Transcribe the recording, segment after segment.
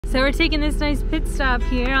So we're taking this nice pit stop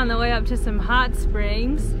here on the way up to some hot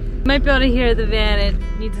springs. Might be able to hear the van,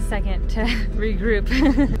 it needs a second to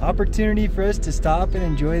regroup. Opportunity for us to stop and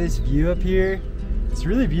enjoy this view up here. It's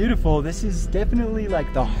really beautiful. This is definitely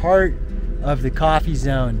like the heart of the coffee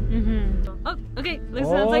zone. Oh, okay, looks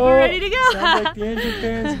sounds like we're ready to go. Sounds like the engine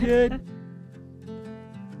fan's good.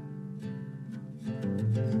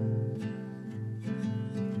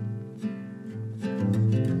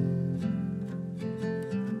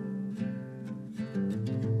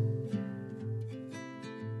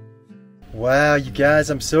 Wow, you guys,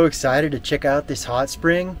 I'm so excited to check out this hot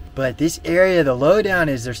spring. But this area, the lowdown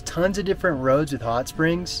is there's tons of different roads with hot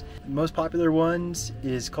springs. The most popular ones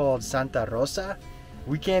is called Santa Rosa.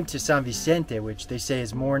 We came to San Vicente, which they say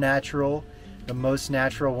is more natural, the most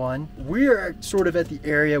natural one. We are sort of at the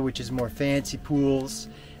area which is more fancy pools.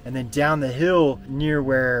 And then down the hill near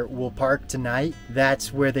where we'll park tonight,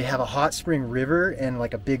 that's where they have a hot spring river and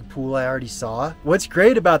like a big pool I already saw. What's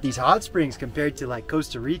great about these hot springs compared to like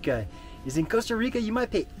Costa Rica is in Costa Rica you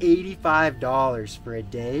might pay $85 for a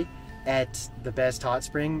day at the best hot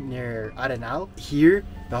spring near Arenal. Here,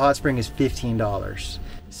 the hot spring is $15.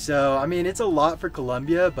 So, I mean, it's a lot for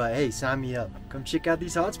Colombia, but hey, sign me up. Come check out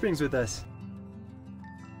these hot springs with us.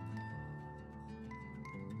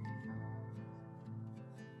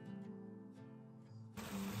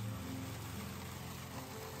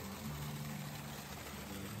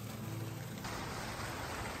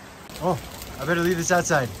 Oh, I better leave this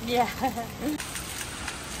outside. Yeah.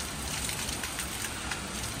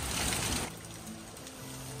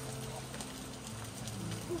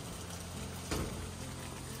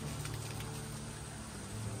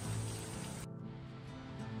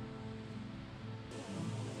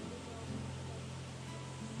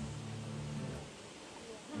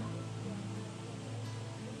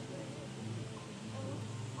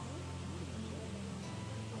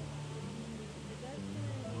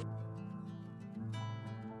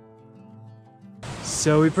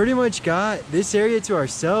 So we pretty much got this area to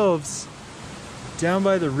ourselves. Down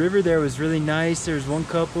by the river there was really nice. There's one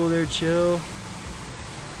couple there chill.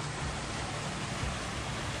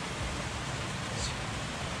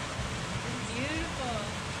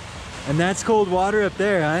 Beautiful. And that's cold water up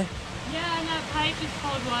there, huh? Yeah, and that pipe is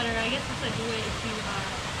cold water. I guess it's like way too hot.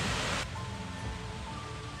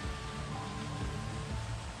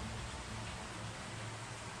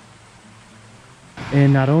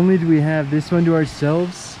 And not only do we have this one to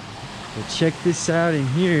ourselves, but check this out in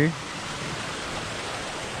here.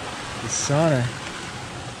 The sauna.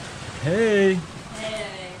 Hey!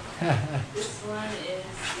 Hey, this one is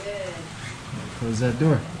good. Close that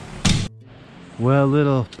door. Well,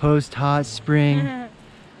 little post-hot spring.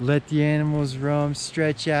 Let the animals roam,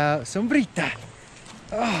 stretch out. Sombrita!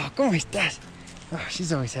 Oh, ¿cómo estás? Oh,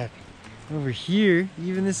 she's always happy. Over here,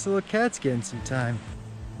 even this little cat's getting some time.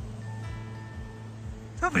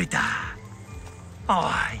 Sombrita!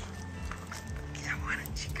 Ay! Qué buena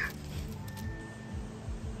chica.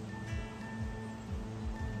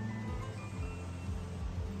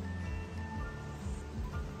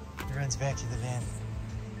 He runs back to the van.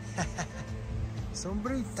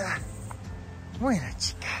 Sombrita! Buena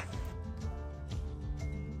chica.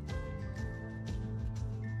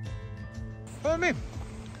 Follow me.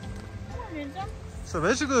 So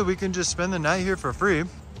basically we can just spend the night here for free.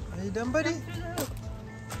 Are you done, buddy?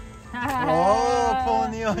 Oh,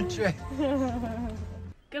 pulling the entree.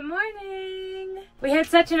 Good morning. We had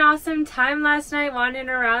such an awesome time last night wandering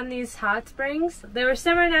around these hot springs. There were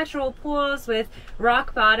semi-natural pools with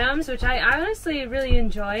rock bottoms, which I honestly really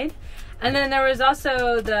enjoyed. And then there was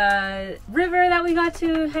also the river that we got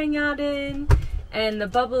to hang out in, and the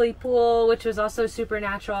bubbly pool, which was also super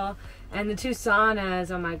natural, and the 2 saunas.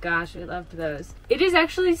 Oh my gosh, we loved those. It is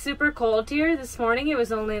actually super cold here. This morning it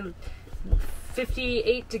was only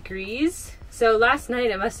 58 degrees. So last night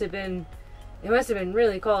it must have been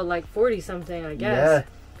really cold, like 40 something, I guess. Yeah.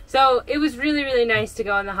 So it was really, really nice to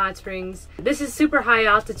go in the hot springs. This is super high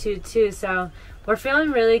altitude too, so we're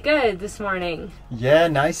feeling really good this morning. Yeah,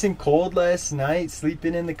 nice and cold last night,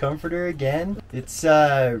 sleeping in the comforter again. It's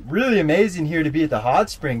really amazing here to be at the hot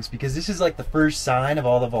springs because this is like the first sign of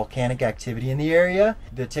all the volcanic activity in the area.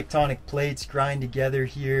 The tectonic plates grind together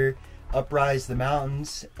here, uprise the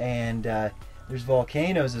mountains, and there's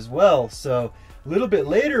volcanoes as well. So a little bit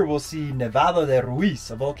later we'll see Nevado de Ruiz,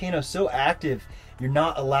 a volcano so active you're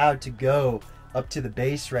not allowed to go up to the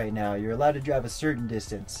base right now. You're allowed to drive a certain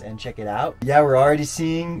distance and check it out. Yeah, we're already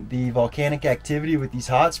seeing the volcanic activity with these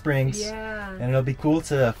hot springs. Yeah. And it'll be cool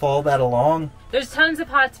to follow that along. There's tons of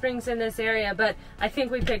hot springs in this area, but I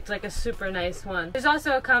think we picked like a super nice one. There's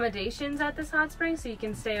also accommodations at this hot spring, so you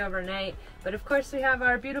can stay overnight. But of course we have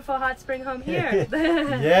our beautiful hot spring home here.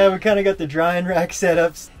 Yeah, we kind of got the drying rack set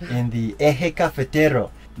up in the Eje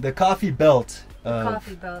Cafetero, the coffee belt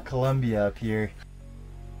of Colombia up here.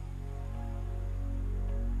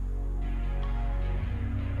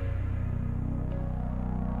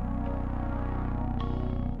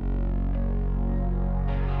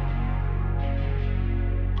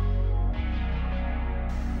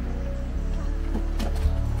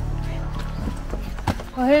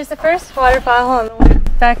 Well, here's the first waterfall on the way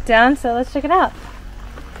back down, so let's check it out.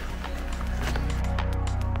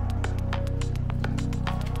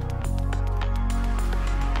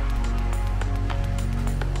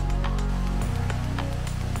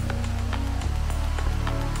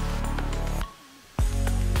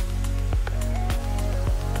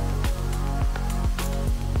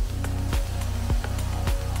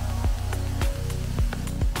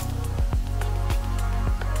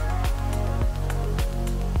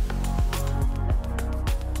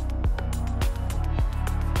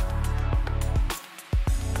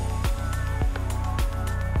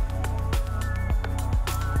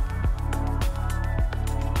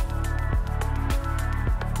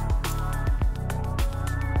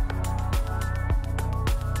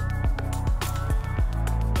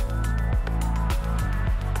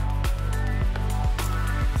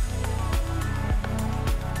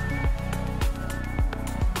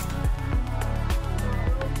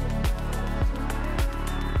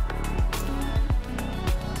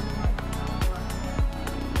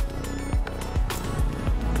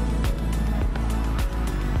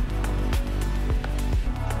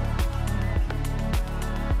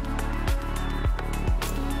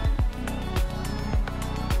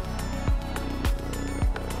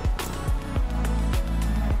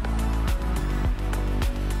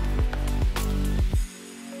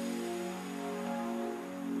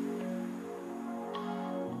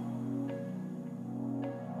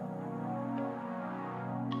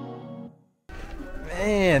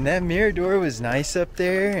 Man, that mirador was nice up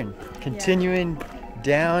there, and continuing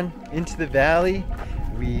down into the valley,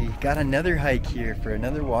 we got another hike here for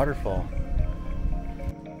another waterfall.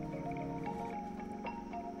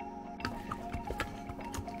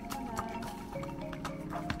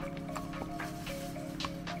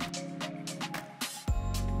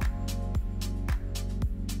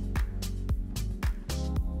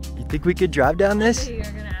 You think we could drive down this? I knew you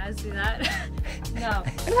were gonna ask me that. No.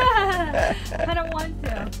 I don't want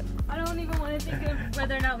to. I don't even want to think of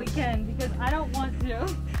whether or not we can, because I don't want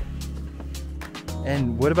to.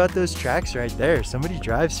 And what about those tracks right there? Somebody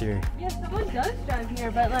drives here. Yeah, someone does drive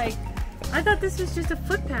here, but like, I thought this was just a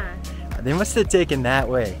footpath. They must have taken that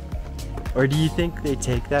way. Or do you think they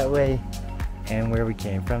take that way and where we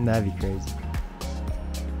came from? That'd be crazy.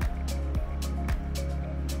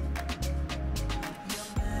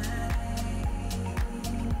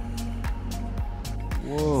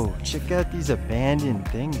 Whoa, check out these abandoned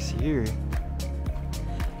things here.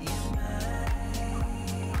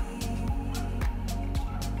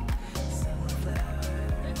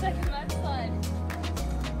 Looks like a mudslide.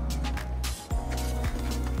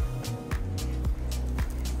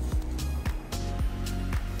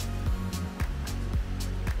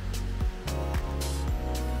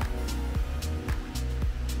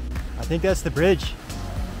 I think that's the bridge.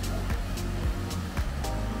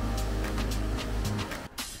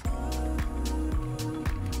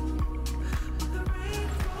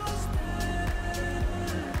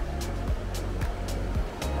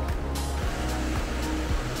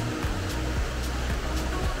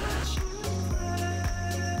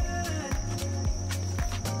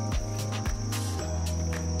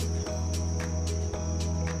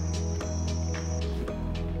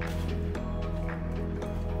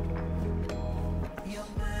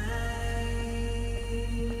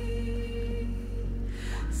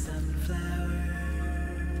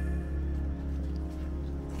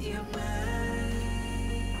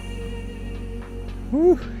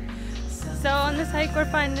 Woo. So on this hike we're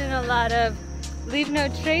finding a lot of leave no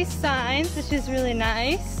trace signs, which is really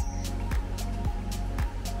nice.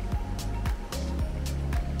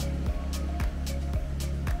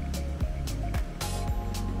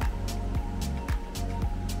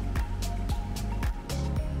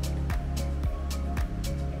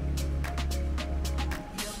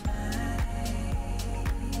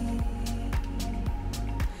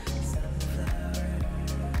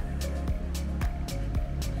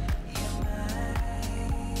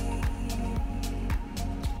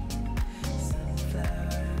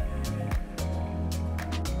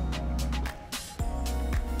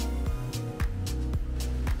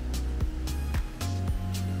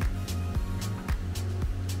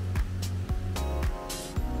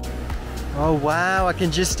 Oh wow, I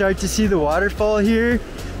can just start to see the waterfall here.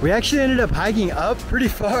 We actually ended up hiking up pretty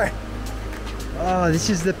far. Oh, this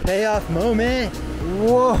is the payoff moment.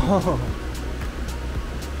 Whoa.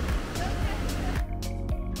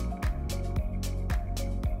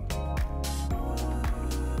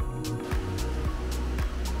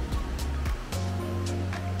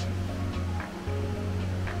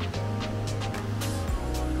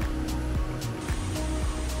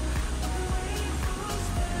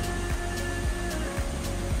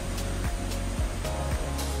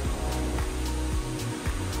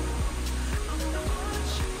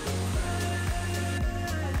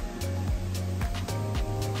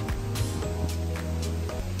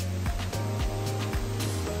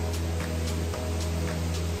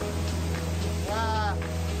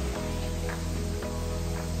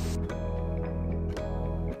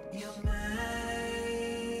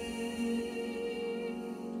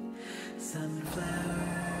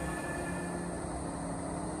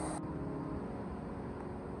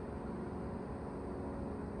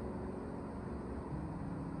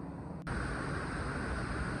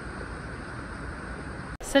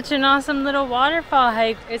 Such an awesome little waterfall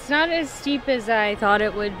hike. It's not as steep as I thought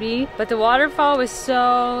it would be, but the waterfall was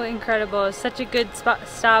so incredible. It was such a good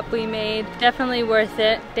stop we made. Definitely worth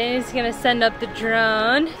it. Danny's gonna send up the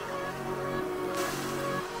drone.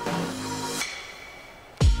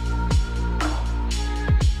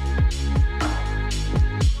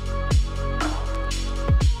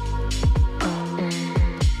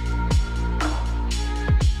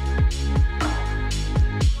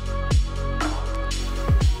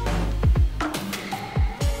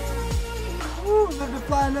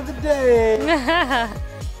 Another day.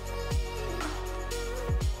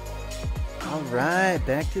 All right,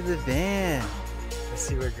 back to the van. Let's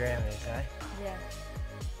see where Graham is, huh? Yeah.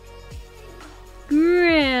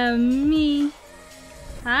 Grammy.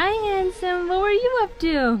 Hi, handsome. What were you up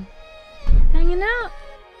to? Hanging out?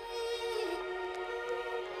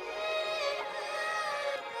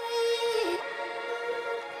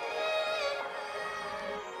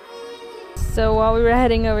 So while we were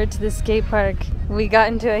heading over to the skate park, we got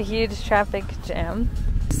into a huge traffic jam.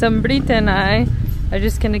 Sombrita and I are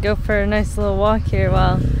just gonna go for a nice little walk here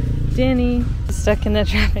while Danny is stuck in the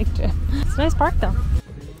traffic jam. It's a nice park though.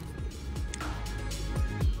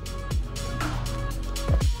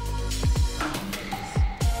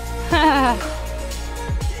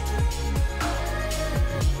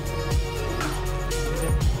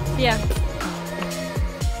 Yeah.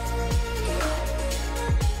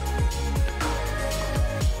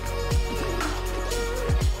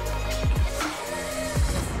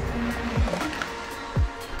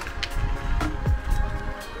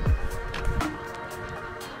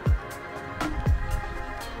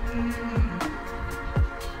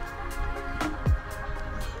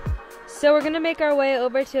 So we're gonna make our way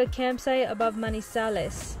over to a campsite above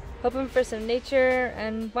Manizales, hoping for some nature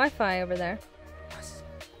and Wi-Fi over there.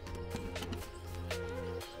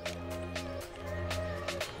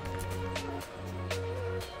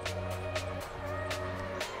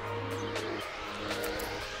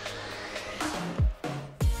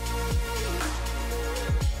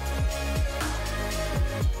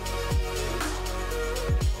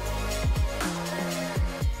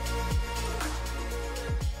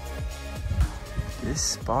 This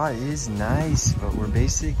spot is nice, but we're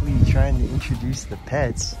basically trying to introduce the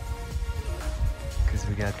pets because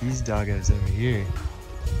we got these doggos over here.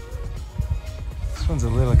 This one's a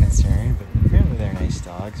little concerned, but apparently they're nice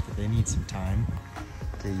dogs, but they need some time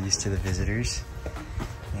to get used to the visitors.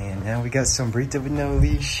 And now we got Sombrita with no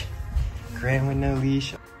leash, Graham with no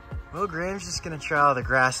leash. Well, Graham's just gonna trowel the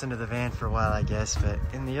grass under the van for a while, I guess, but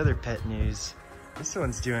in the other pet news, this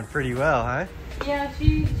one's doing pretty well, huh? Yeah,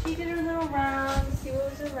 she did her little round, see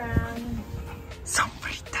what was around.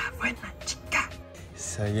 Sombrita, buena chica.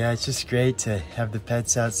 So yeah, it's just great to have the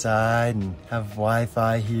pets outside and have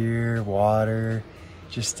Wi-Fi here, water.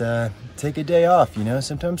 Just take a day off, you know?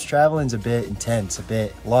 Sometimes traveling's a bit intense,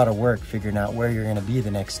 a lot of work figuring out where you're gonna be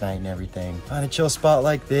the next night and everything. Find a chill spot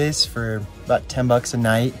like this for about 10 bucks a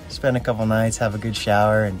night. Spend a couple nights, have a good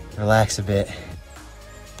shower and relax a bit.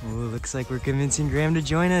 Ooh, looks like we're convincing Graham to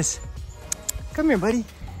join us. Come here, buddy.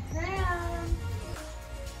 Graham!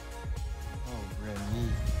 Oh, Grammy.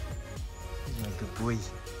 He's my good boy.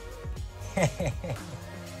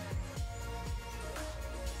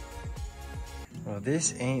 Well,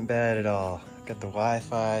 this ain't bad at all. Got the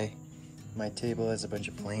Wi-Fi. My table has a bunch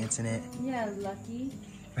of plants in it. Yeah, lucky.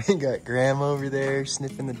 We got Graham over there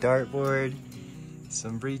sniffing the dartboard.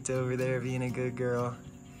 Sombrita over there being a good girl.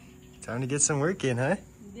 Time to get some work in, huh?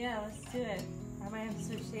 Yeah, let's do it. I might have to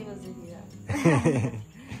switch tables with you though.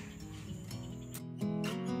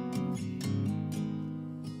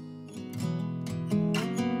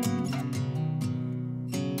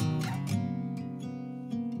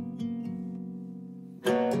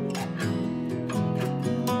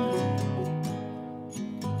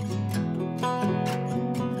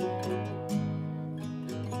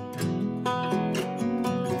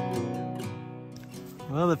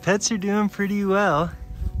 the pets are doing pretty well.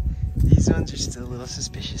 These ones are still a little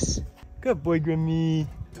suspicious. Good boy, Grimmy.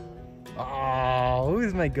 Oh,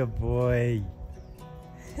 who's my good boy?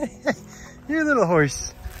 You're a little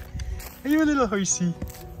horse. Are you a little horsey?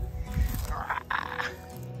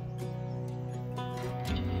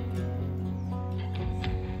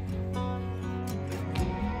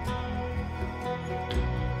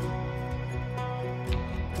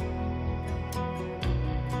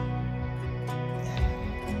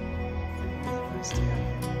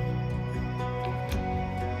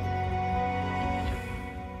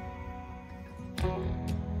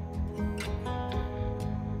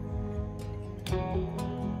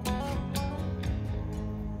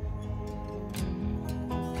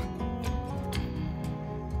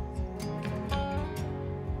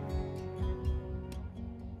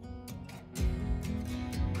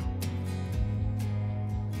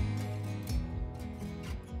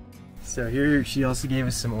 So here she also gave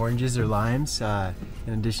us some oranges or limes, in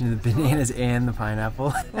addition to the bananas and the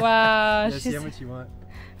pineapple. Wow. Yeah, see how much you want.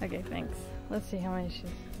 Okay, thanks. Let's see how much she's...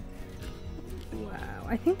 Wow,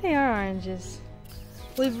 I think they are oranges.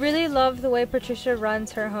 We really love the way Patricia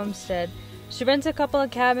runs her homestead. She rents a couple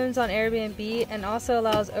of cabins on Airbnb and also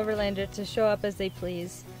allows overlanders to show up as they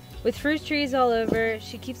please. With fruit trees all over,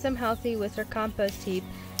 she keeps them healthy with her compost heap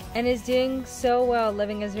and is doing so well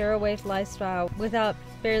living a zero-waste lifestyle without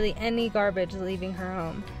barely any garbage leaving her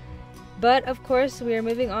home. But of course, we are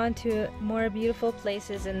moving on to more beautiful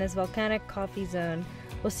places in this volcanic coffee zone.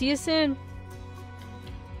 We'll see you soon!